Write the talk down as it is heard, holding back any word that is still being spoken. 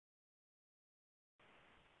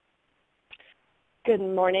Good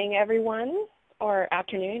morning, everyone, or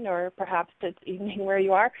afternoon, or perhaps it's evening where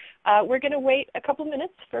you are. We're going to wait a couple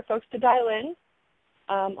minutes for folks to dial in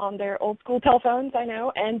on their old school telephones, I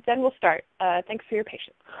know, and then we'll start. Thanks for your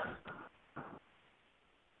patience.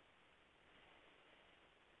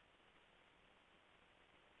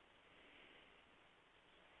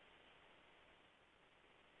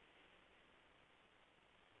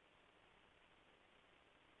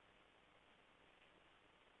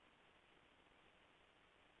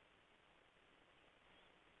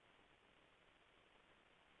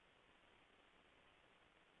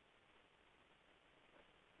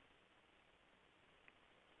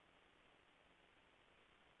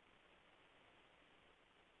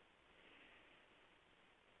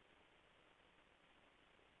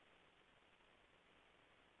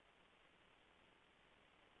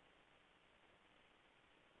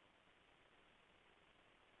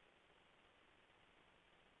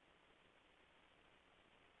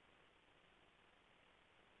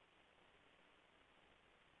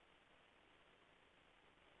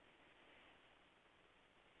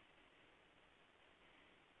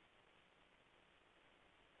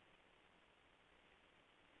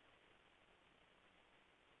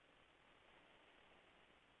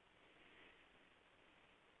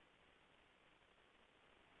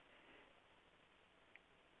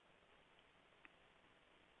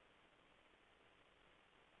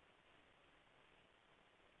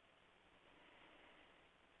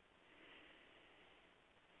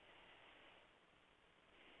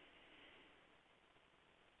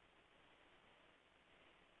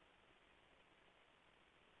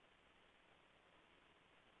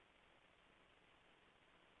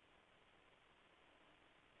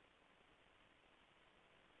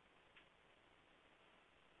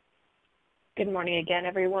 Good morning again,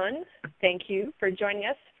 everyone. Thank you for joining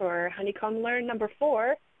us for Honeycomb Learn number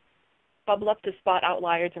 4, Bubble Up to Spot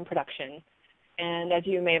Outliers in Production. And as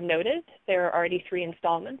you may have noted, there are already 3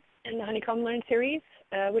 installments in the Honeycomb Learn series,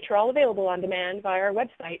 which are all available on demand via our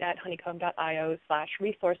website at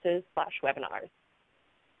honeycomb.io/resources/webinars.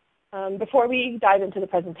 Before we dive into the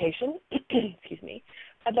presentation, excuse me,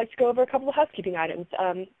 I'd like to go over a couple of housekeeping items.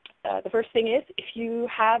 The first thing is, if you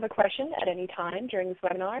have a question at any time during this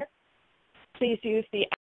webinar, please use the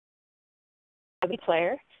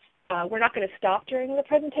player. We're not going to stop during the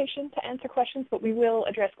presentation to answer questions, but we will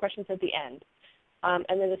address questions at the end. And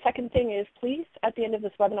then the second thing is, please, at the end of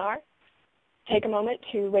this webinar, take a moment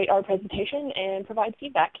to rate our presentation and provide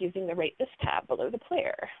feedback using the Rate This tab below the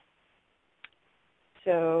player.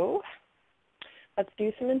 So let's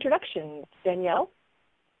do some introductions. Danielle?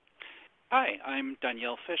 Hi, I'm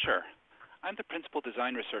Danielle Fisher. I'm the Principal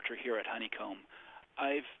Design Researcher here at Honeycomb.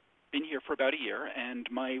 I've been here for about a year, and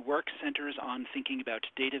my work centers on thinking about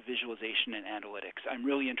data visualization and analytics. I'm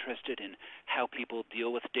really interested in how people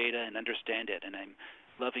deal with data and understand it, and I'm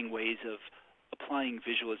loving ways of applying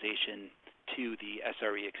visualization to the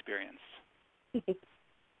SRE experience.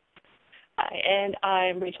 Hi, and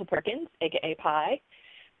I'm Rachel Perkins, aka Pi.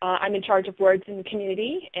 I'm in charge of words in the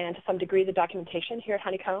community and to some degree the documentation here at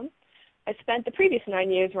Honeycomb. I spent the previous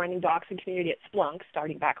 9 years running docs and community at Splunk,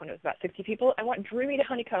 starting back when it was about 60 people, and what drew me to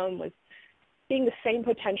Honeycomb was seeing the same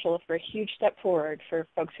potential for a huge step forward for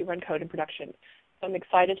folks who run code in production. So I'm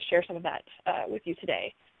excited to share some of that with you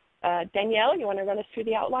today. Danielle, you want to run us through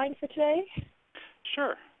the outline for today?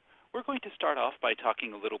 Sure. We're going to start off by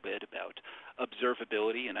talking a little bit about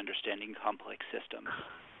observability and understanding complex systems,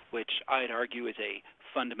 which I'd argue is a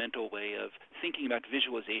fundamental way of thinking about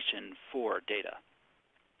visualization for data.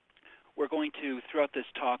 We're going to, throughout this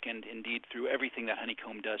talk and indeed through everything that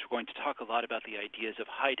Honeycomb does, we're going to talk a lot about the ideas of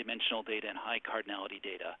high dimensional data and high cardinality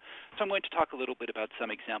data. So I'm going to talk a little bit about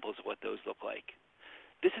some examples of what those look like.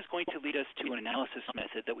 This is going to lead us to an analysis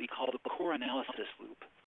method that we call the core analysis loop.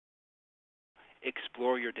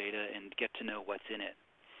 Explore your data and get to know what's in it.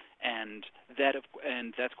 And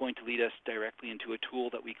that's going to lead us directly into a tool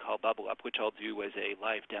that we call BubbleUp, which I'll do as a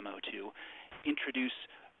live demo to introduce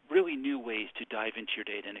really new ways to dive into your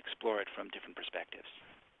data and explore it from different perspectives.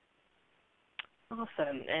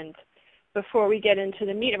 Awesome. And before we get into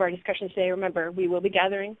the meat of our discussion today, remember, we will be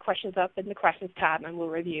gathering questions up in the questions tab, and we'll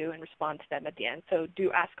review and respond to them at the end. So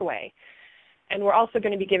do ask away. And we're also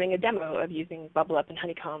going to be giving a demo of using BubbleUp and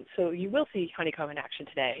Honeycomb, so you will see Honeycomb in action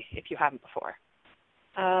today if you haven't before.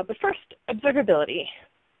 But first, observability.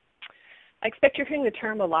 I expect you're hearing the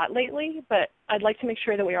term a lot lately, but I'd like to make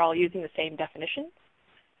sure that we are all using the same definition.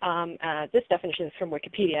 This definition is from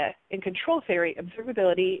Wikipedia. In control theory,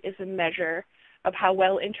 observability is a measure of how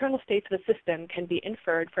well internal states of a system can be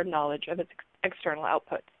inferred from knowledge of its external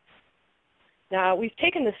outputs. Now, we've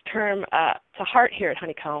taken this term to heart here at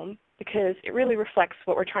Honeycomb because it really reflects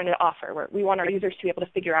what we're trying to offer. We want our users to be able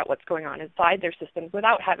to figure out what's going on inside their systems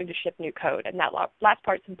without having to ship new code, and that last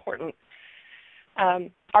part's important.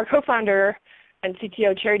 Our co-founder and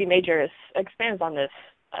CTO, Charity Majors, expands on this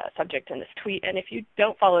subject in this tweet, and if you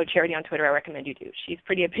don't follow Charity on Twitter, I recommend you do. She's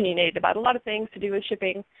pretty opinionated about a lot of things to do with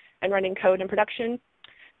shipping and running code in production,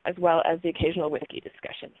 as well as the occasional wiki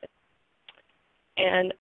discussion.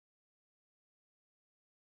 And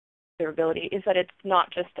observability is that it's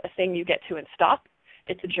not just a thing you get to and stop,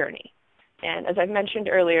 it's a journey. And as I've mentioned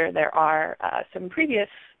earlier, there are some previous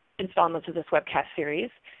installments of this webcast series,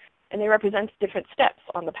 and they represent different steps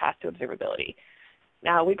on the path to observability.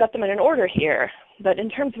 Now, we've got them in an order here, but in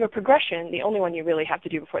terms of a progression, the only one you really have to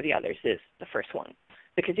do before the others is the first one,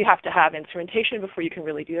 because you have to have instrumentation before you can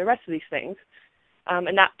really do the rest of these things.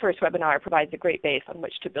 And that first webinar provides a great base on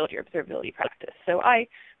which to build your observability practice. So I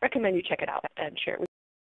recommend you check it out and share it with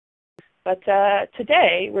you. But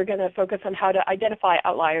today, we're going to focus on how to identify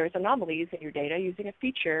outliers, anomalies in your data using a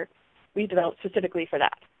feature we developed specifically for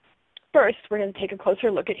that. First, we're going to take a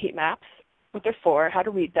closer look at heat maps, what they're for, how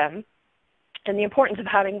to read them, and the importance of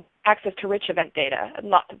having access to rich event data and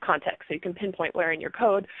lots of context so you can pinpoint where in your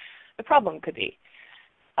code the problem could be.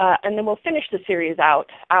 And then we'll finish the series out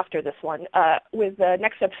after this one with the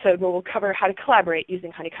next episode where we'll cover how to collaborate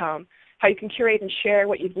using Honeycomb, how you can curate and share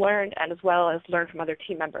what you've learned, and as well as learn from other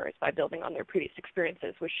team members by building on their previous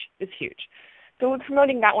experiences, which is huge. So we'll be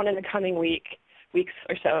promoting that one in the coming weeks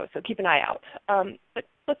or so keep an eye out. But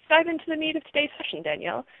let's dive into the meat of today's session,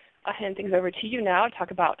 Danielle. I'll hand things over to you now to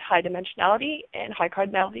talk about high dimensionality and high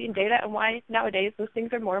cardinality in data and why nowadays those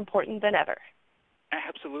things are more important than ever.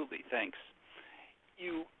 Absolutely, thanks.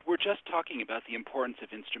 You were just talking about the importance of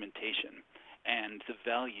instrumentation and the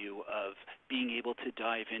value of being able to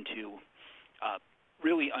dive into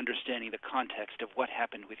really understanding the context of what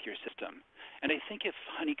happened with your system. And I think if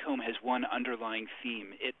Honeycomb has one underlying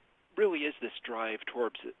theme, it really is this drive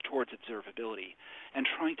towards observability and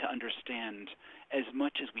trying to understand as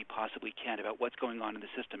much as we possibly can about what's going on in the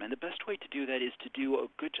system. And the best way to do that is to do a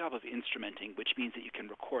good job of instrumenting, which means that you can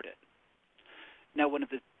record it. Now, one of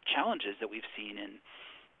the challenges that we've seen in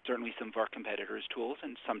certainly some of our competitors' tools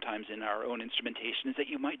and sometimes in our own instrumentation is that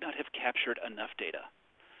you might not have captured enough data.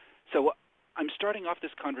 So I'm starting off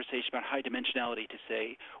this conversation about high dimensionality to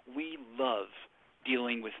say we love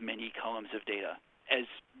dealing with many columns of data, as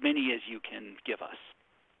many as you can give us.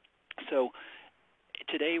 So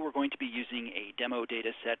today we're going to be using a demo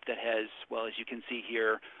data set that has, well, as you can see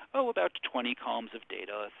here, about 20 columns of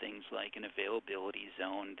data, things like an availability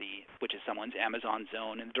zone, which is someone's Amazon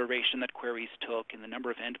zone, and the duration that queries took, and the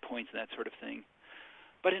number of endpoints and that sort of thing.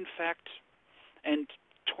 But in fact, and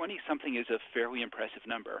 20-something is a fairly impressive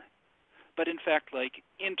number. But in fact, like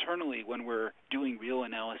internally, when we're doing real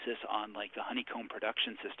analysis on like the Honeycomb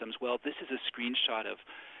production systems, well, this is a screenshot of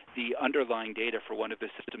the underlying data for one of the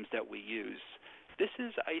systems that we use. This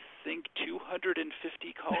is, I think, 250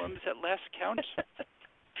 columns at last count.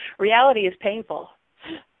 Reality is painful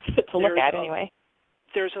to look at anyway.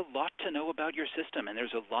 There's a lot to know about your system, and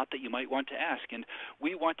there's a lot that you might want to ask. And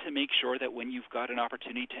we want to make sure that when you've got an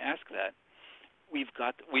opportunity to ask that, we've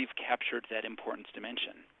captured that importance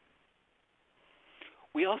dimension.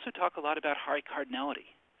 We also talk a lot about high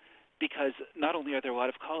cardinality, because not only are there a lot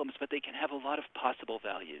of columns, but they can have a lot of possible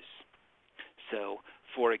values. So,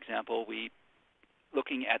 for example,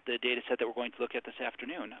 looking at the data set that we're going to look at this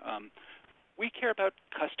afternoon, we care about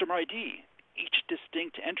customer ID. Each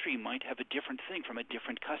distinct entry might have a different thing from a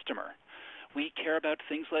different customer. We care about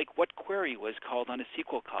things like what query was called on a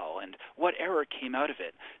SQL call and what error came out of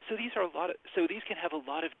it. So these can have a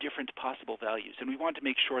lot of different possible values, and we want to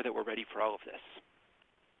make sure that we're ready for all of this.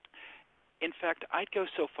 In fact, I'd go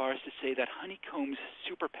so far as to say that Honeycomb's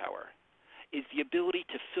superpower is the ability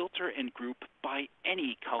to filter and group by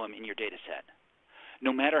any column in your data set.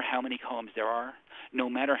 No matter how many columns there are, no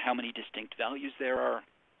matter how many distinct values there are,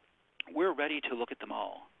 we're ready to look at them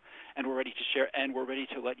all. And we're ready to share, and we're ready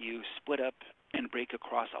to let you split up and break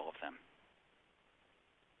across all of them.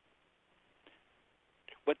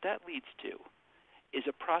 What that leads to is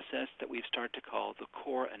a process that we've started to call the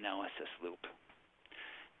core analysis loop.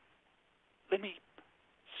 Let me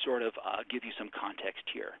sort of give you some context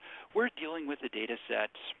here. We're dealing with a data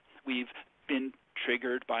set. We've been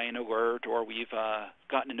triggered by an alert, or we've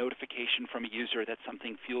gotten a notification from a user that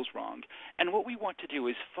something feels wrong. And what we want to do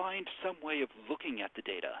is find some way of looking at the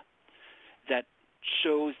data that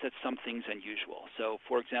shows that something's unusual. So,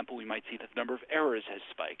 for example, we might see that the number of errors has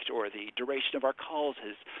spiked, or the duration of our calls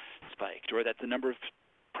has spiked, or that the number of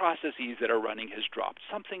processes that are running has dropped,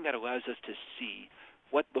 something that allows us to see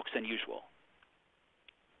what looks unusual.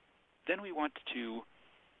 Then we want to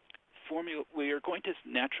we are going to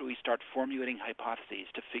naturally start formulating hypotheses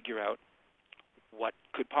to figure out what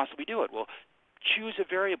could possibly do it. We'll choose a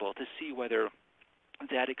variable to see whether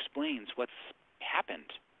that explains what's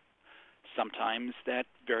happened. Sometimes that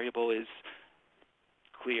variable is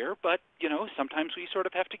clear, but sometimes we sort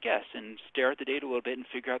of have to guess and stare at the data a little bit and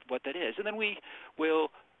figure out what that is. And then we will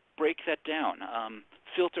break that down.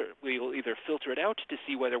 We will either filter it out to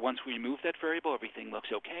see whether once we remove that variable everything looks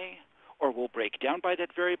okay, or we'll break down by that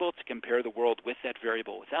variable to compare the world with that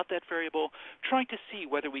variable without that variable, trying to see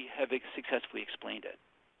whether we have successfully explained it.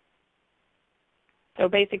 So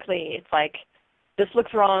basically it's like, this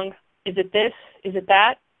looks wrong. Is it this? Is it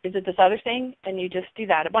that? Is it this other thing? And you just do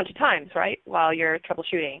that a bunch of times, right, while you're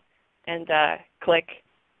troubleshooting. And click,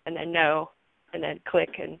 and then no, and then click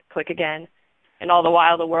and click again. And all the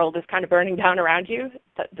while the world is kind of burning down around you.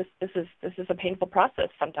 This is a painful process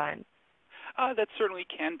sometimes. That certainly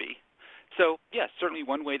can be. So yes, certainly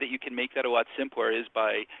one way that you can make that a lot simpler is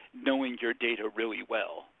by knowing your data really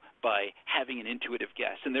well, by having an intuitive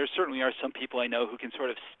guess. And there certainly are some people I know who can sort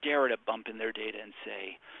of stare at a bump in their data and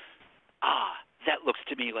say, that looks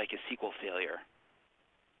to me like a SQL failure.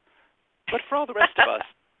 But for all the rest of us,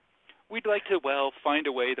 we'd like to, find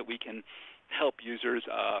a way that we can help users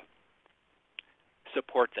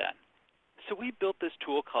support that. So we built this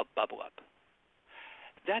tool called BubbleUp.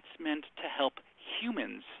 That's meant to help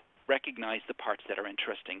humans recognize the parts that are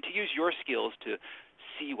interesting, to use your skills to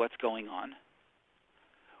see what's going on.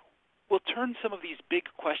 We'll turn some of these big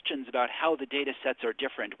questions about how the data sets are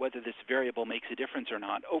different, whether this variable makes a difference or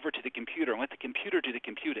not, over to the computer and let the computer do the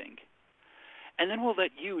computing. And then we'll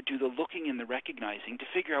let you do the looking and the recognizing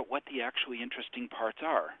to figure out what the actually interesting parts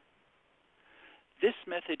are. This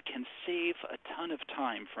method can save a ton of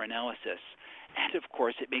time for analysis. And of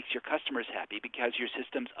course, it makes your customers happy because your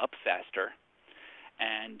system's up faster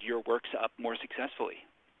and your work's up more successfully.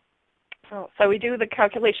 So we do the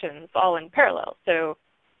calculations all in parallel. So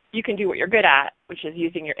you can do what you're good at, which is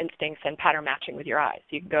using your instincts and pattern matching with your eyes.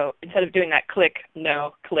 You can go, instead of doing that click,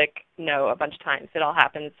 no, a bunch of times, it all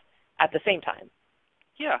happens at the same time.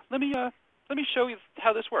 Yeah, let me show you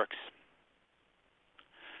how this works.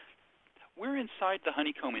 We're inside the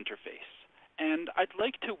Honeycomb interface, and I'd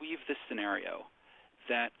like to weave this scenario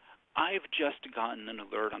that I've just gotten an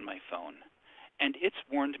alert on my phone, and it's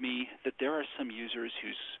warned me that there are some users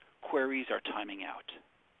whose queries are timing out.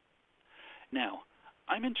 Now,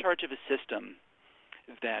 I'm in charge of a system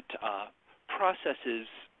that processes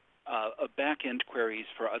back-end queries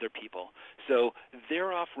for other people. So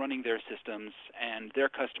they're off running their systems, and their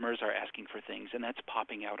customers are asking for things, and that's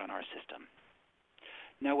popping out on our system.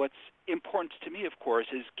 Now, what's important to me, of course,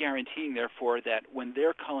 is guaranteeing, therefore, that when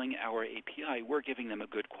they're calling our API, we're giving them a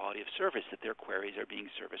good quality of service, that their queries are being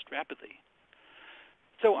serviced rapidly.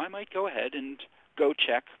 So I might go ahead and go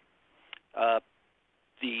check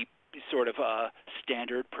the sort of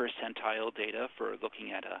standard percentile data for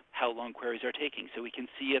looking at how long queries are taking. So we can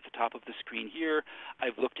see at the top of the screen here,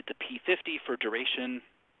 I've looked at the P50 for duration,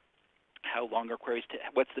 how long are queries,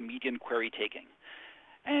 what's the median query taking?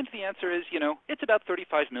 And the answer is, it's about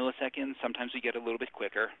 35 milliseconds. Sometimes we get a little bit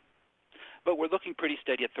quicker. But we're looking pretty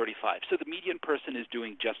steady at 35. So the median person is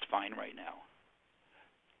doing just fine right now.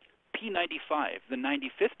 P95, the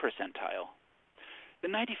 95th percentile. The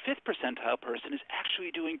 95th percentile person is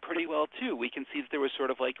actually doing pretty well, too. We can see that there was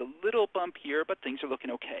sort of like a little bump here, but things are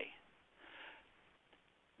looking okay.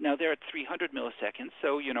 Now they're at 300 milliseconds,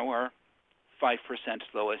 so, our 5%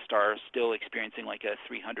 lowest are still experiencing like a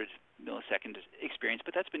 300 millisecond experience,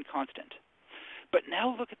 but that's been constant. But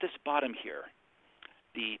now look at this bottom here,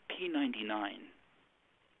 the P99.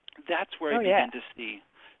 That's where I begin to see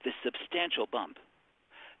this substantial bump.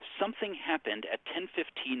 Something happened at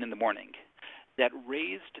 10:15 in the morning that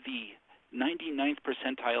raised the 99th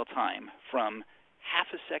percentile time from half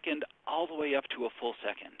a second all the way up to a full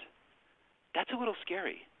second. That's a little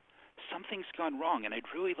scary. Something's gone wrong, and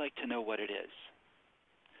I'd really like to know what it is.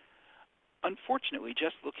 Unfortunately,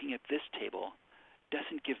 just looking at this table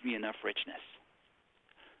doesn't give me enough richness.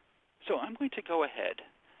 So I'm going to go ahead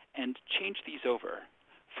and change these over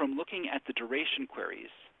from looking at the duration queries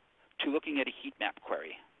to looking at a heat map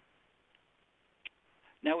query.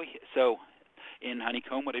 So in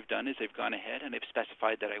Honeycomb, what I've done is I've gone ahead and I've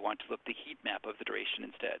specified that I want to look the heat map of the duration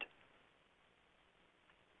instead.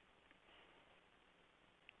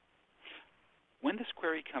 When this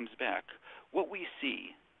query comes back, what we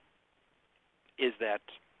see is that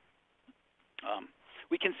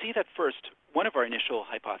we can see that first, one of our initial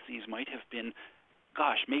hypotheses might have been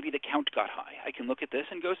gosh, maybe the count got high. I can look at this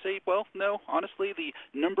and go say, well, no, honestly, the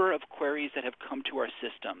number of queries that have come to our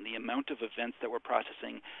system, the amount of events that we're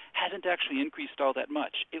processing, hasn't actually increased all that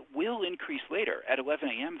much. It will increase later. At 11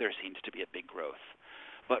 a.m., there seems to be a big growth.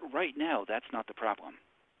 But right now, that's not the problem.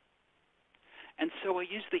 And so I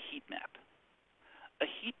use the heat map. A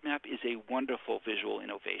heat map is a wonderful visual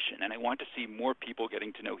innovation, and I want to see more people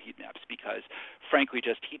getting to know heat maps because, frankly,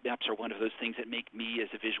 just heat maps are one of those things that make me, as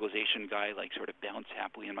a visualization guy, like sort of bounce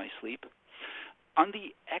happily in my sleep. On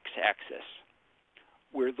the x-axis,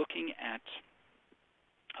 we're looking at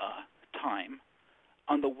time.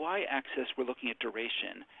 On the y-axis, we're looking at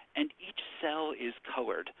duration, and each cell is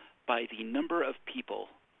colored by the number of people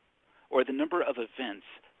or the number of events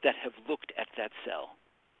that have looked at that cell.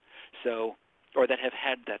 Or that have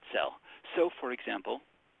had that cell. So, for example,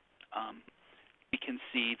 we can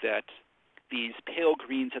see that these pale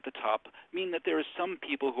greens at the top mean that there are some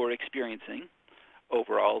people who are experiencing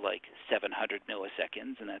overall like 700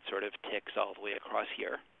 milliseconds, and that sort of ticks all the way across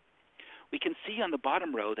here. We can see on the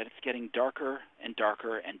bottom row that it's getting darker and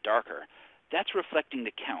darker and darker. That's reflecting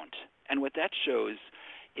the count. And what that shows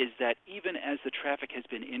is that even as the traffic has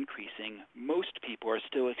been increasing, most people are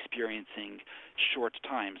still experiencing short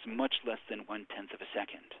times, much less than 1/10 of a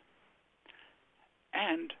second.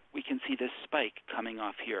 And we can see this spike coming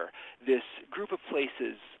off here, this group of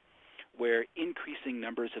places where increasing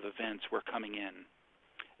numbers of events were coming in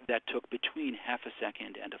that took between half a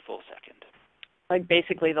second and a full second. Like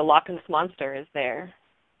basically the Loch Ness Monster is there.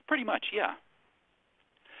 Pretty much, yeah.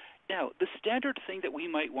 Now, the standard thing that we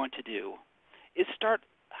might want to do is start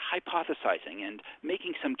hypothesizing and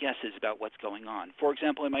making some guesses about what's going on. For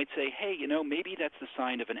example, I might say, hey, maybe that's the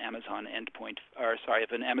sign of an Amazon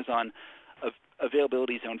of an Amazon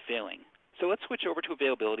availability zone failing. So let's switch over to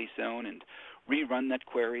availability zone and rerun that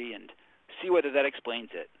query and see whether that explains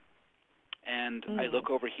it. And I look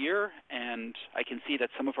over here, and I can see that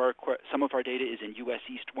some of our data is in US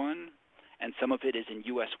East 1, and some of it is in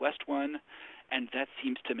US West 1, and that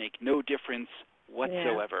seems to make no difference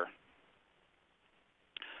whatsoever. Yeah.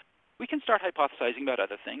 We can start hypothesizing about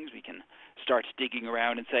other things. We can start digging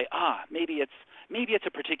around and say, maybe it's a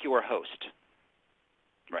particular host.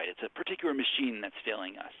 Right, it's a particular machine that's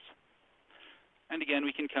failing us. And again,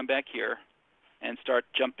 we can come back here and start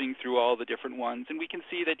jumping through all the different ones, and we can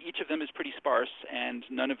see that each of them is pretty sparse, and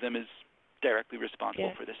none of them is directly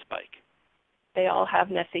responsible for this spike. They all have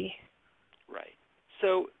Nessie. Right.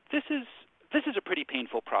 So this is a pretty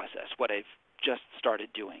painful process, what I've just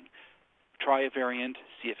started doing. Try a variant,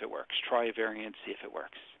 see if it works. Try a variant, see if it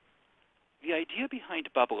works. The idea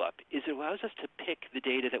behind BubbleUp is it allows us to pick the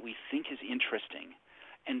data that we think is interesting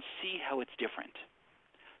and see how it's different.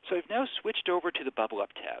 So I've now switched over to the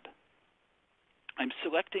BubbleUp tab. I'm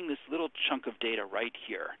selecting this little chunk of data right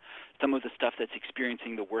here, some of the stuff that's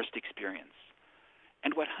experiencing the worst experience.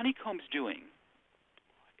 And what Honeycomb's doing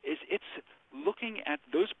is it's looking at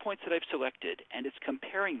those points that I've selected, and it's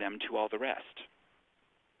comparing them to all the rest.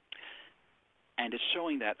 And it's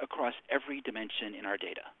showing that across every dimension in our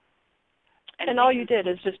data. And all you did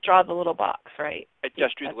is just draw the little box, right? I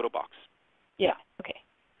just drew the little box. Yeah, okay.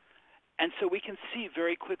 And so we can see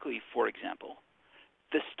very quickly, for example,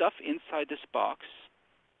 the stuff inside this box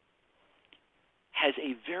has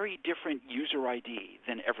a very different user ID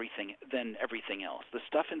than everything else. The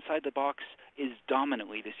stuff inside the box is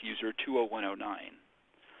dominantly this user 20109,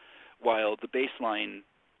 while the baseline,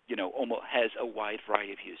 almost has a wide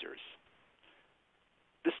variety of users.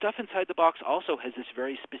 The stuff inside the box also has this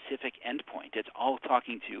very specific endpoint. It's all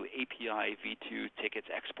talking to API v2 tickets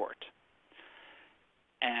export.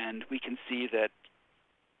 And we can see that,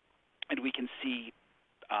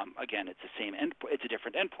 again, it's the same it's a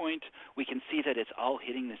different endpoint. We can see that it's all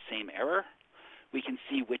hitting the same error. We can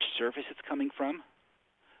see which service it's coming from.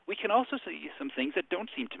 We can also see some things that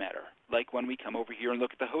don't seem to matter. Like when we come over here and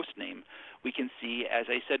look at the host name, we can see, as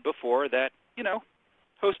I said before, that,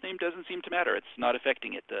 host name doesn't seem to matter. It's not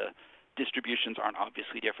affecting it. The distributions aren't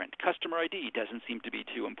obviously different. Customer ID doesn't seem to be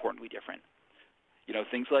too importantly different.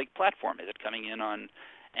 Things like platform, is it coming in on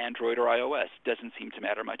Android or iOS, doesn't seem to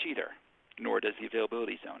matter much either, nor does the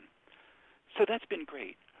availability zone. So that's been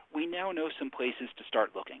great. We now know some places to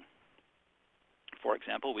start looking. For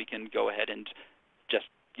example, we can go ahead and just,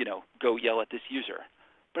 go yell at this user.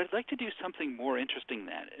 But I'd like to do something more interesting than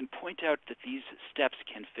that and point out that these steps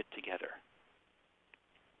can fit together.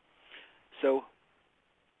 So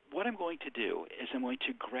what I'm going to do is I'm going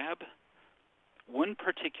to grab one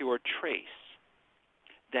particular trace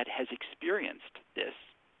that has experienced this.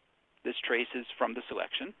 This trace is from the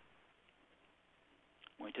selection.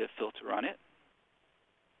 I'm going to filter on it.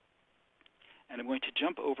 And I'm going to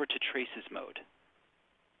jump over to traces mode.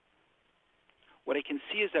 what I can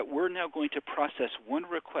see is that we're now going to process one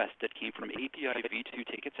request that came from API v2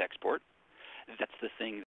 tickets export. That's the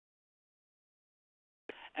thing.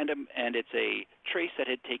 And it's a trace that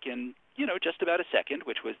had taken, just about a second,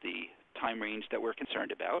 which was the time range that we're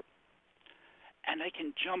concerned about. And I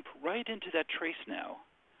can jump right into that trace now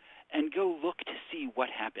and go look to see what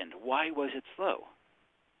happened. Why was it slow?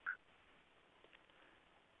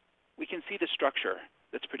 We can see the structure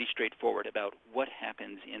that's pretty straightforward about what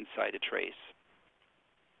happens inside a trace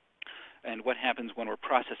and what happens when we're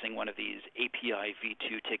processing one of these API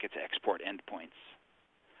v2 tickets export endpoints.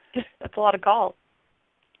 That's a lot of calls.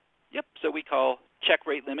 Yep, so we call check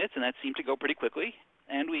rate limits, and that seemed to go pretty quickly.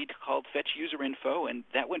 And we called fetch user info, and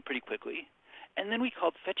that went pretty quickly. And then we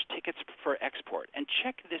called fetch tickets for export. And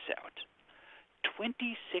check this out.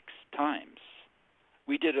 26 times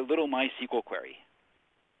we did a little MySQL query.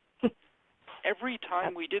 Every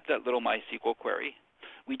time we did that little MySQL query,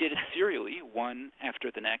 we did it serially, one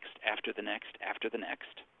after the next, after the next, after the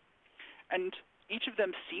next. And each of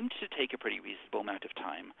them seemed to take a pretty reasonable amount of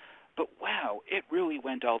time. But wow, it really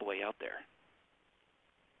went all the way out there.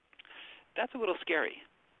 That's a little scary.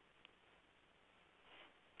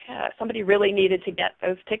 Yeah, somebody really needed to get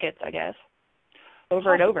those tickets, I guess,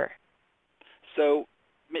 over and over. So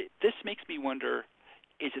this makes me wonder,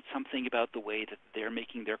 is it something about the way that they're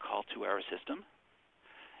making their call to our system?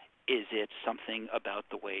 Is it something about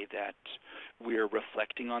the way that we're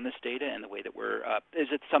reflecting on this data and the way that is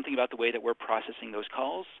it something about the way that we're processing those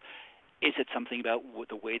calls? Is it something about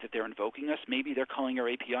the way that they're invoking us? Maybe they're calling our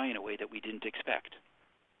API in a way that we didn't expect.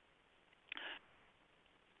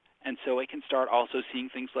 And so I can start also seeing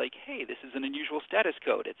things like, hey, this is an unusual status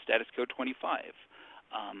code. It's status code 25.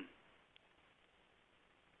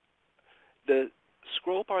 The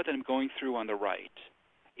scroll bar that I'm going through on the right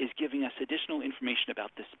is giving us additional information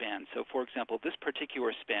about this span. So for example, this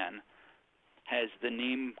particular span has the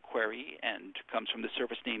name query and comes from the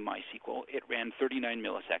service name MySQL. It ran 39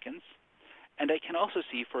 milliseconds. And I can also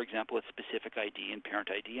see, for example, its specific ID and parent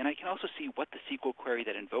ID. And I can also see what the SQL query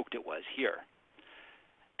that invoked it was here.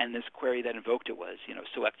 And this query that invoked it was,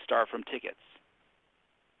 select star from tickets.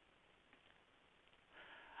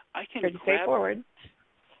 I can Pretty straightforward.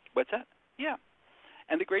 What's that? Yeah.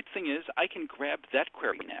 And the great thing is I can grab that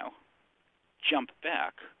query now, jump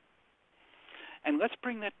back, and let's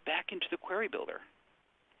bring that back into the query builder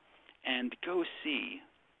and go see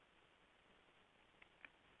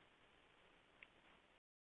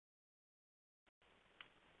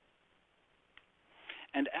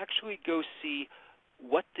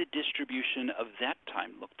what the distribution of that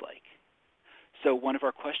time looked like. So one of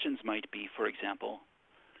our questions might be, for example,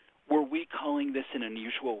 were we calling this in an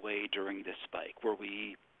unusual way during this spike?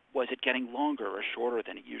 Was it getting longer or shorter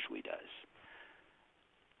than it usually does?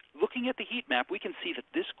 Looking at the heat map, we can see that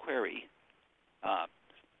this query,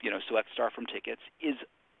 select star from tickets, is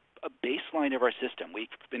a baseline of our system. We've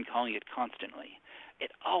been calling it constantly.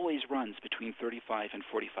 It always runs between 35 and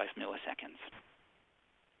 45 milliseconds.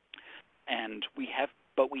 And we have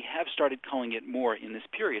started calling it more in this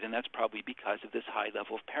period, and that's probably because of this high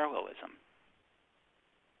level of parallelism.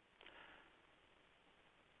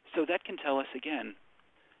 So that can tell us, again,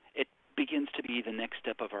 it begins to be the next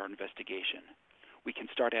step of our investigation. We can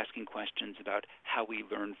start asking questions about how we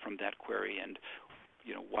learn from that query and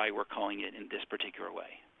why we're calling it in this particular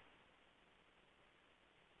way.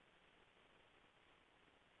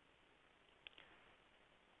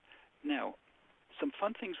 Now, some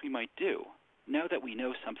fun things we might do, now that we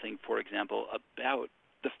know something, for example, about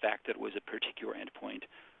the fact that it was a particular endpoint,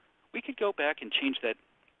 we could go back and change that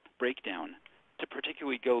breakdown to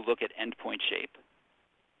particularly go look at endpoint shape.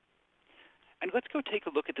 And let's go take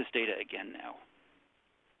a look at this data again now.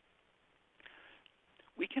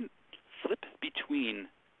 We can flip between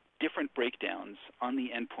different breakdowns on the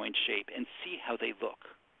endpoint shape and see how they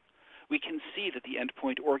look. We can see that the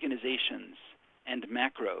endpoint organizations and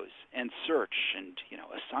macros and search and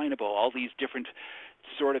assignable, all these different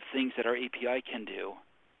sort of things that our API can do,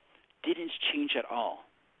 didn't change at all.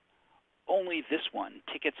 Only this one,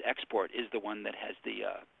 tickets export, is the one that has the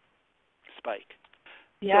spike.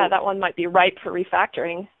 Yeah, that one might be ripe for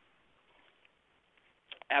refactoring.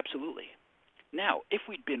 Absolutely. Now, if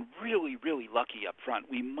we'd been really, really lucky up front,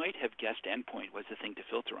 we might have guessed endpoint was the thing to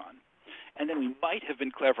filter on. And then we might have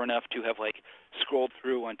been clever enough to have scrolled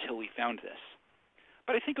through until we found this.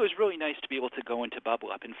 But I think it was really nice to be able to go into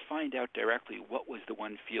BubbleUp and find out directly what was the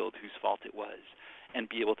one field whose fault it was and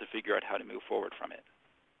be able to figure out how to move forward from it.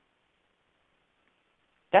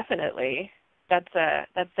 Definitely. That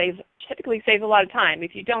typically saves a lot of time.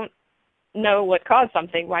 If you don't know what caused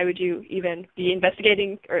something, why would you even be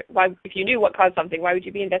investigating? Or if you knew what caused something, why would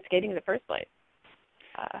you be investigating in the first place?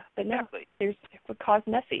 But no, Exactly. it would cause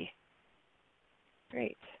messy.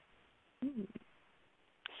 Great.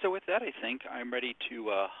 So with that, I think I'm ready to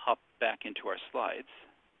hop back into our slides.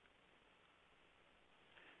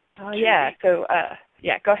 Yeah. So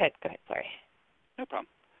yeah, go ahead. Go ahead. Sorry. No problem.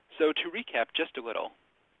 So to recap just a little,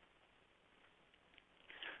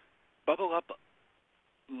 BubbleUp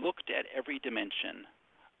looked at every dimension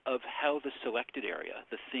of how the selected area,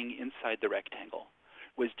 the thing inside the rectangle,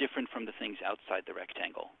 was different from the things outside the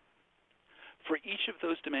rectangle. For each of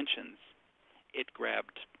those dimensions, it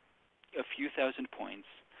grabbed a few thousand points,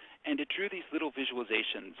 and it drew these little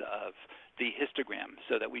visualizations of the histogram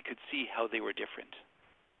so that we could see how they were different.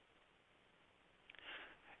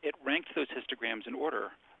 It ranked those histograms in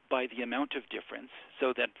order by the amount of difference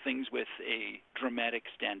so that things with a dramatic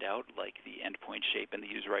standout, like the endpoint shape and the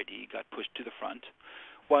user ID, got pushed to the front,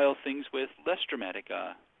 while things with less dramatic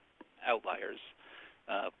outliers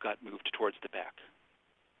got moved towards the back.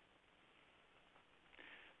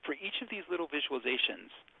 For each of these little visualizations,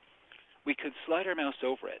 we could slide our mouse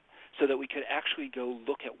over it so that we could actually go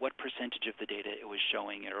look at what percentage of the data it was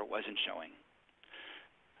showing or it wasn't showing.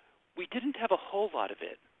 We didn't have a whole lot of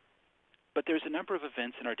it, but there's a number of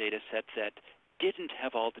events in our data set that didn't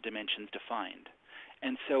have all the dimensions defined.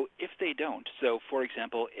 And so if they don't, so for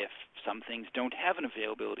example, if some things don't have an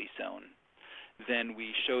availability zone, then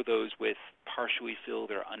we show those with partially filled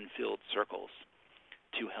or unfilled circles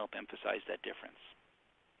to help emphasize that difference.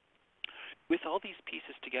 With all these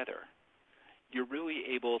pieces together, you're really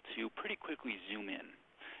able to pretty quickly zoom in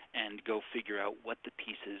and go figure out what the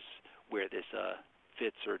pieces where this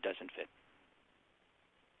fits or doesn't fit,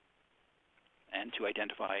 and to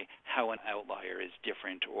identify how an outlier is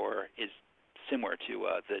different or is similar to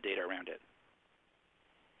the data around it.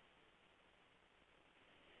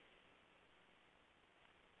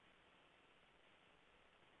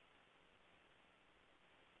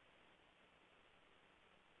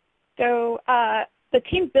 So the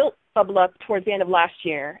team built BubbleUp towards the end of last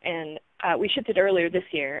year, and we shipped it earlier this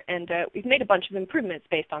year. And we've made a bunch of improvements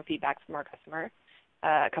based on feedback from our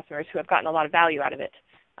customers who have gotten a lot of value out of it,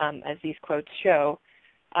 as these quotes show.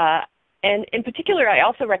 And in particular, I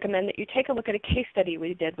also recommend that you take a look at a case study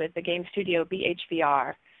we did with the game studio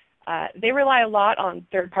BHVR. They rely a lot on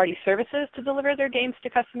third-party services to deliver their games to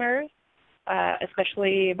customers,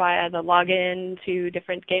 especially via the login to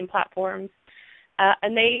different game platforms.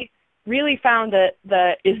 And they really found that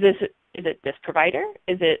is it this provider?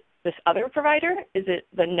 Is it this other provider? Is it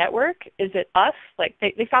the network? Is it us? Like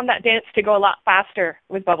they found that dance to go a lot faster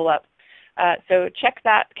with BubbleUp. So check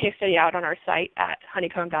that case study out on our site at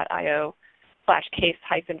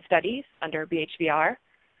honeycomb.io/case-studies under BHVR.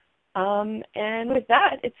 And with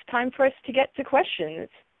that, it's time for us to get to questions.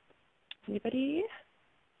 Anybody?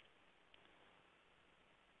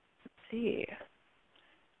 Let's see.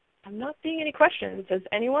 I'm not seeing any questions. Does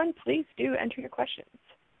anyone? Please do enter your questions.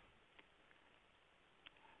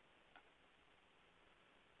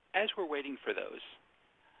 As we're waiting for those,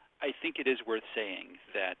 I think it is worth saying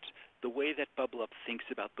that the way that BubbleUp thinks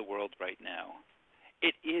about the world right now,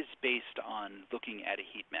 it is based on looking at a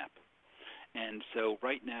heat map. And so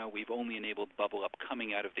right now we've only enabled BubbleUp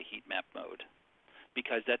coming out of the heat map mode,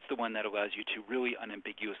 because that's the one that allows you to really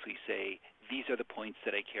unambiguously say, these are the points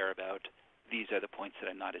that I care about, these are the points that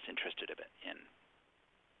I'm not as interested in.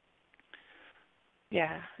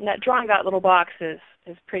 Yeah, and that drawing that little box is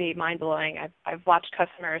pretty mind-blowing. I've watched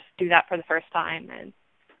customers do that for the first time, and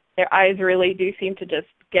their eyes really do seem to just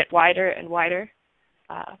get wider and wider.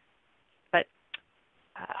 But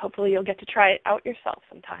hopefully you'll get to try it out yourself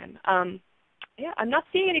sometime. Yeah, I'm not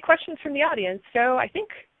seeing any questions from the audience, so I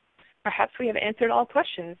think perhaps we have answered all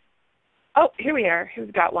questions. Oh, here we are.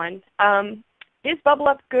 Who's got one? Is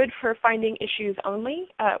BubbleUp good for finding issues only?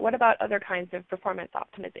 What about other kinds of performance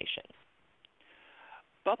optimization?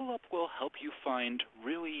 BubbleUp will help you find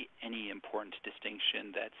really any important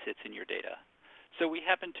distinction that sits in your data. So we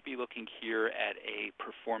happen to be looking here at a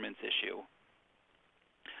performance issue.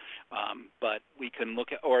 But we can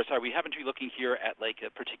look at, we happen to be looking here at like a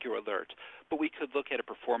particular alert, but we could look at a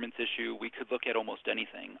performance issue. We could look at almost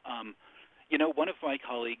anything. You know, one of my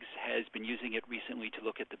colleagues has been using it recently to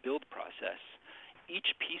look at the build process.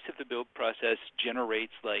 Each piece of the build process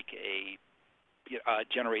generates like a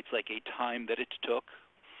time that it took,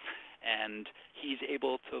 and he's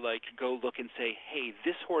able to like go look and say, hey,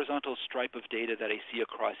 this horizontal stripe of data that I see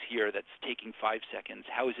across here that's taking 5 seconds,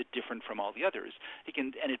 how is it different from all the others?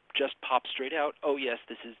 And it just pops straight out, oh yes,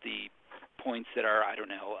 this is the points that are, I don't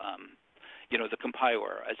know, the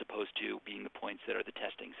compiler, as opposed to being the points that are the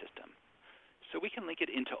testing system. So we can link it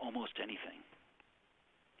into almost anything.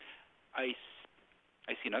 I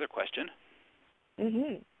see another question.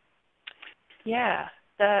 Mm-hmm. Yeah.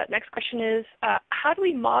 The next question is, how do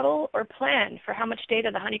we model or plan for how much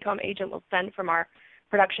data the Honeycomb agent will send from our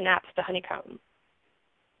production apps to Honeycomb?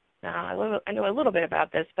 Now, I know a little bit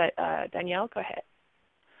about this, but Danielle, go ahead.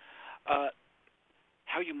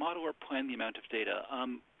 How you model or plan the amount of data.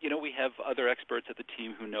 We have other experts at the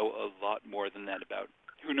team who know a lot more than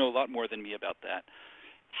me about that.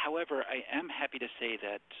 However, I am happy to say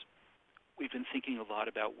that we've been thinking a lot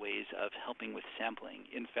about ways of helping with sampling.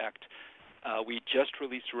 In fact, we just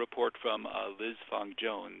released a report from Liz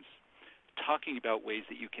Fong-Jones talking about ways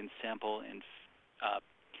that you can sample and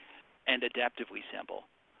adaptively sample.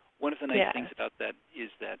 One of the nice things about that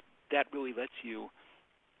is that really lets you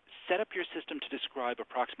set up your system to describe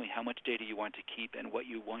approximately how much data you want to keep and what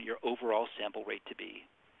you want your overall sample rate to be,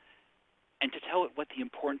 and to tell it what the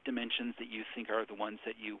important dimensions that you think are the ones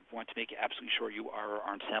that you want to make absolutely sure you are or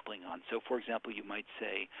aren't sampling on. So, for example, you might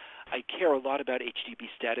say, I care a lot about HTTP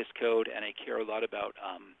status code, and I care a lot about,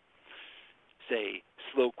 say,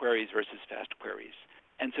 slow queries versus fast queries.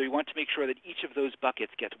 And so you want to make sure that each of those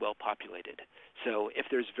buckets gets well populated. So if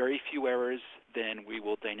there's very few errors, then we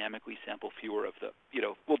will dynamically sample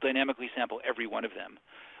we'll dynamically sample every one of them.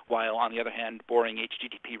 While on the other hand, boring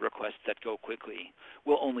HTTP requests that go quickly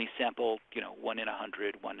will only sample, 1 in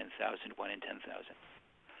 100, 1 in 1,000, 1 in 10,000.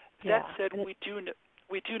 That said, we do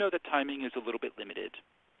know that timing is a little bit limited.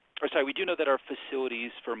 We do know that our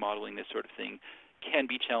facilities for modeling this sort of thing can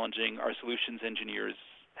be challenging. Our solutions engineers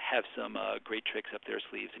have some great tricks up their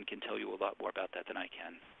sleeves and can tell you a lot more about that than I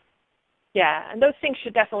can. Yeah, and those things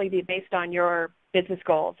should definitely be based on your business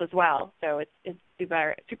goals as well. So it's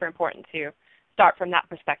super important to start from that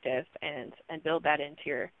perspective and build that into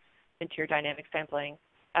your dynamic sampling.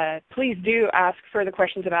 Please do ask further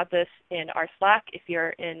questions about this in our Slack. If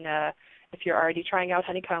you're already trying out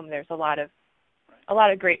Honeycomb, there's a lot of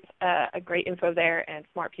great info there and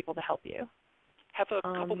smart people to help you. Have a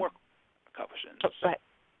couple more questions. Oh, go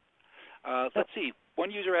ahead. Let's see. One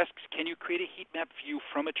user asks, can you create a heat map view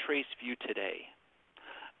from a trace view today?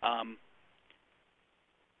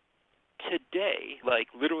 Today, like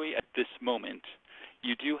literally at this moment,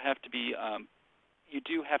 you do have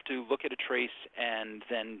to look at a trace and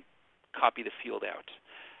then copy the field out.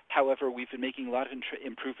 However, we've been making a lot of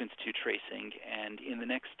improvements to tracing, and in the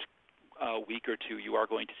next week or two, you are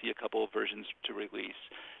going to see a couple of versions to release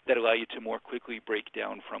that allow you to more quickly break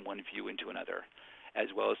down from one view into another, as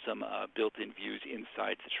well as some built-in views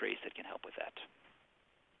inside the trace that can help with that.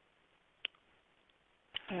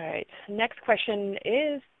 All right. Next question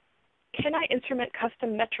is, can I instrument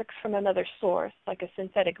custom metrics from another source, like a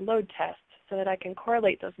synthetic load test, so that I can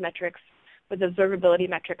correlate those metrics with observability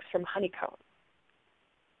metrics from Honeycomb?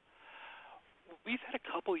 We've had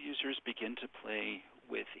a couple users begin to play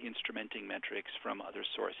with instrumenting metrics from other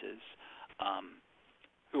sources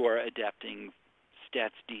who are adapting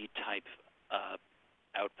statsd type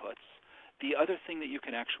outputs. The other thing that you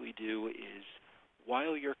can actually do is,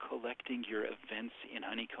 while you're collecting your events in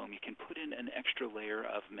Honeycomb, you can put in an extra layer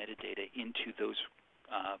of metadata into those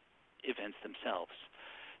events themselves.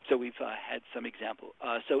 So we've had some example.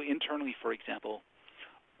 So internally, for example,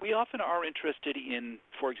 we often are interested in,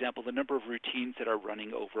 for example, the number of routines that are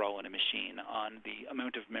running overall in a machine, on the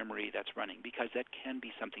amount of memory that's running, because that can be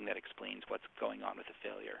something that explains what's going on with a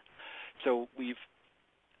failure. So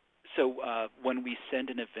when we send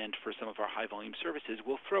an event for some of our high-volume services,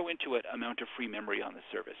 we'll throw into it amount of free memory on the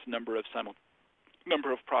service, number of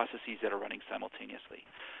processes that are running simultaneously.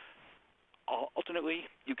 Ultimately,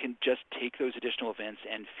 you can just take those additional events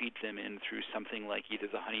and feed them in through something like either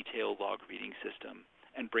the Honeytail log reading system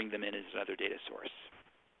and bring them in as another data source.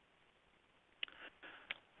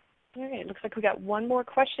 All right, looks like we got one more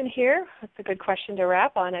question here. That's a good question to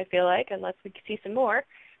wrap on, I feel like, unless we can see some more.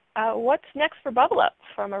 What's next for BubbleUp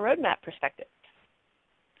from a roadmap perspective?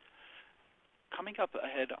 Coming up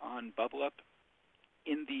ahead on BubbleUp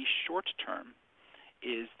in the short term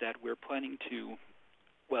is that we're planning to,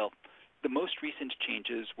 the most recent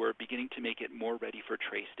changes, we're beginning to make it more ready for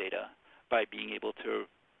trace data by being able to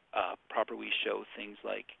properly show things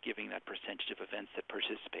like giving that percentage of events that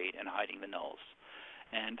participate and hiding the nulls.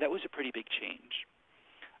 And that was a pretty big change.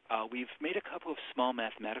 We've made a couple of small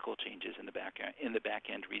mathematical changes in the back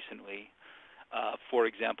end recently. For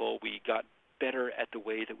example, we got better at the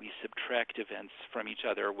way that we subtract events from each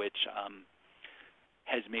other, which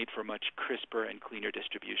has made for much crisper and cleaner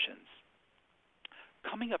distributions.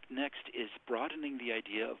 Coming up next is broadening the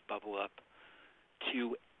idea of BubbleUp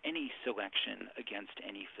to any selection against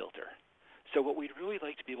any filter. So what we'd really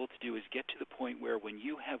like to be able to do is get to the point where when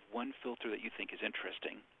you have one filter that you think is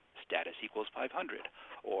interesting, status equals 500,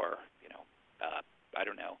 or, I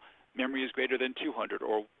don't know, memory is greater than 200,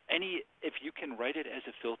 or if you can write it as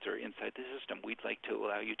a filter inside the system, we'd like to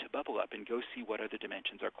allow you to bubble up and go see what other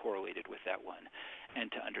dimensions are correlated with that one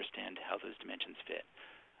and to understand how those dimensions fit.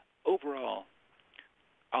 Overall,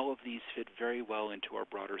 all of these fit very well into our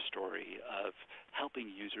broader story of helping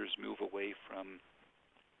users move away from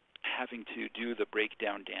having to do the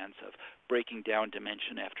breakdown dance of breaking down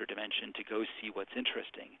dimension after dimension to go see what's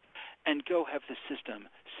interesting, and go have the system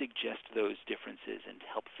suggest those differences and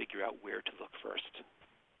help figure out where to look first.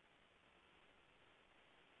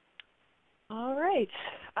 All right.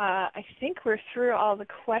 I think we're through all the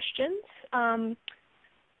questions.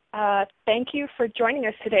 Thank you for joining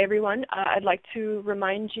us today, everyone. I'd like to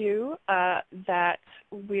remind you that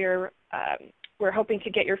we're hoping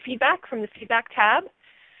to get your feedback from the feedback tab.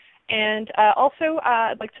 And also,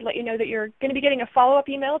 I'd like to let you know that you're going to be getting a follow-up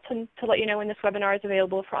email to let you know when this webinar is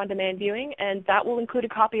available for on-demand viewing, and that will include a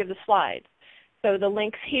copy of the slides. So the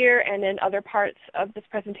links here and then other parts of this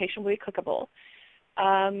presentation will be clickable.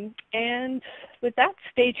 And with that,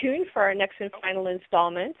 stay tuned for our next and final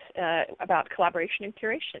installment about collaboration and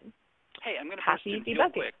curation. Hey, I'm going to post it real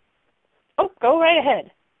quick. Oh, go right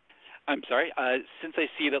ahead. I'm sorry. Since I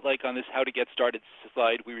see that, like on this How to Get Started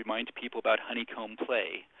slide, we remind people about Honeycomb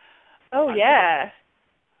Play. Oh, yeah.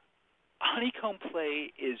 Honeycomb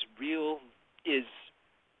Play is real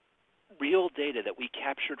data that we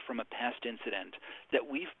captured from a past incident that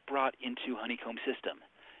we've brought into Honeycomb system.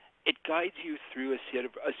 It guides you through a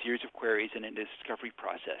series of queries in a discovery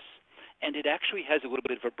process. And it actually has a little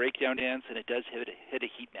bit of a breakdown dance, and it does hit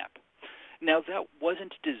a heat map. Now, that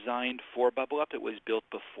wasn't designed for BubbleUp. It was built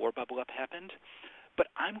before BubbleUp happened. But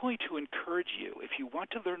I'm going to encourage you, if you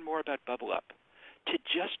want to learn more about BubbleUp, to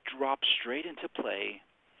just drop straight into Play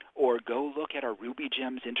or go look at our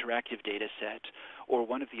RubyGems interactive data set or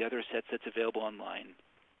one of the other sets that's available online.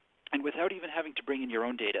 And without even having to bring in your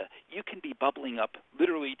own data, you can be bubbling up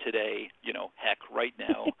literally today, heck, right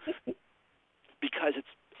now, because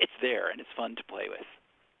it's there and it's fun to play with.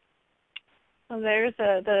 Well, there's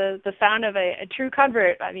the sound of a true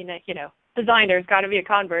convert. I mean, designer's got to be a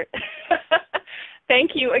convert.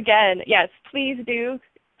 Thank you again. Yes, please do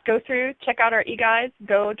go through, check out our e-guides,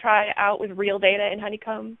 go try it out with real data in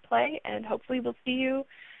Honeycomb Play, and hopefully we'll see you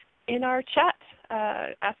in our chat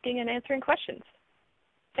asking and answering questions.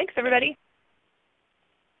 Thanks, everybody.